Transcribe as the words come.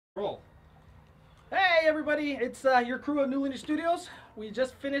Roll. Hey everybody, it's your crew of New Lineage Studios. We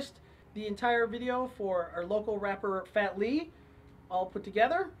just finished the entire video for our local rapper Fat Lee, all put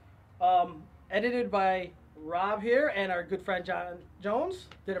together. Edited by Rob here and our good friend John Jones.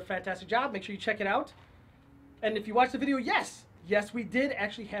 Did a fantastic job. Make sure you check it out. And if you watch the video, yes, we did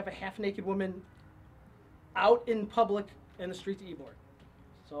actually have a half-naked woman out in public in the streets of Ybor.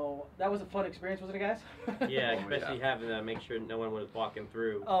 So that was a fun experience, wasn't it, guys? Yeah, especially having to make sure no one was walking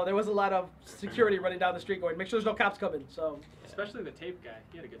through. Oh, there was a lot of security running down the street going, make sure there's no cops coming. So. Especially the tape guy.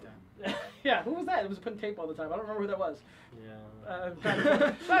 He had a good time. Yeah, who was that? It was putting tape all the time. I don't remember who that was.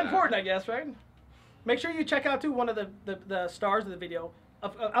 Yeah. Not important, I guess, right? Make sure you check out, too, one of the stars of the video.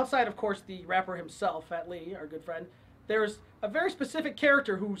 Outside, of course, the rapper himself, Fat Lee, our good friend, there's a very specific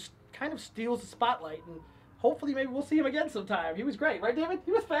character who kind of steals the spotlight, and hopefully maybe we'll see him again sometime. He was great, right, David?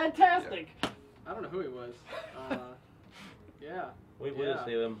 He was fantastic. Yeah. I don't know who he was. Yeah. We would have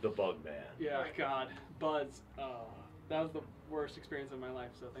said him the Bug Man. Yeah, God. Buzz. That was the worst experience of my life,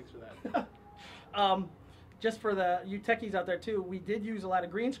 so thanks for that. Just for you techies out there, too, we did use a lot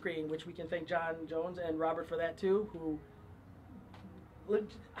of green screen, which we can thank John Jones and Robert for that, too,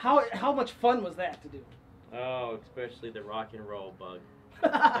 how much fun was that to do? Oh, especially the rock and roll bug.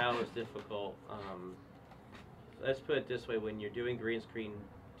 That was difficult. Let's put it this way, when you're doing green screen,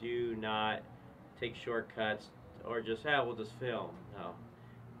 do not take shortcuts or just, we'll just film. No.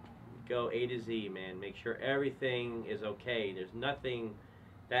 Go A to Z, man. Make sure everything is okay. There's nothing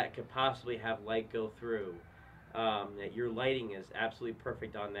that could possibly have light go through. That your lighting is absolutely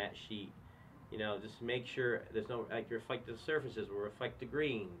perfect on that sheet. You know, just make sure there's no, like, your reflective surfaces will reflect the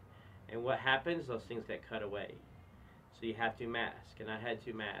green. And what happens? Those things get cut away. So you have to mask, and I had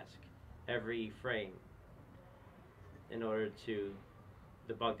to mask every frame in order to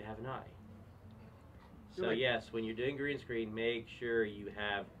the bug to have an eye. So yes, when you're doing green screen, make sure you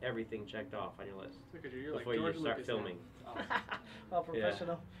have everything checked off on your list before you start filming. Well,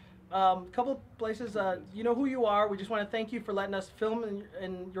 professional. Couple places, you know who you are. We just want to thank you for letting us film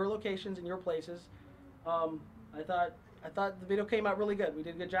in your locations and your places. I thought the video came out really good. We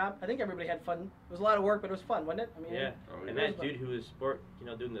did a good job. I think everybody had fun. It was a lot of work, but it was fun, wasn't it? I mean, yeah. And that dude who was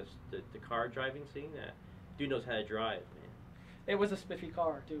doing the car driving scene, that dude knows how to drive, man. It was a spiffy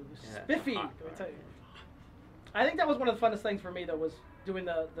car, too. Yeah, Spiffy, let me tell you. I think that was one of the funnest things for me, though, was doing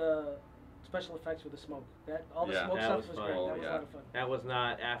the special effects with the smoke. All the smoke stuff was great. That was a lot of fun. That was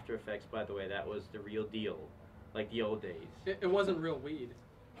not After Effects, by the way. That was the real deal, like the old days. It wasn't real weed.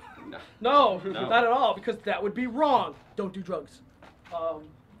 No, not at all, because that would be wrong. Don't do drugs.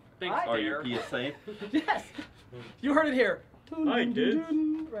 Thanks, Are you PSA? Yes. You heard it here. I did.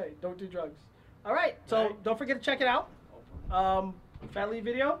 Right, don't do drugs. All right, so don't forget to check it out. Fat Lee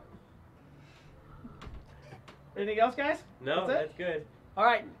video. Anything else, guys? No, that's good. All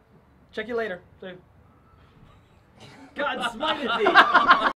right, check you later. God smite it,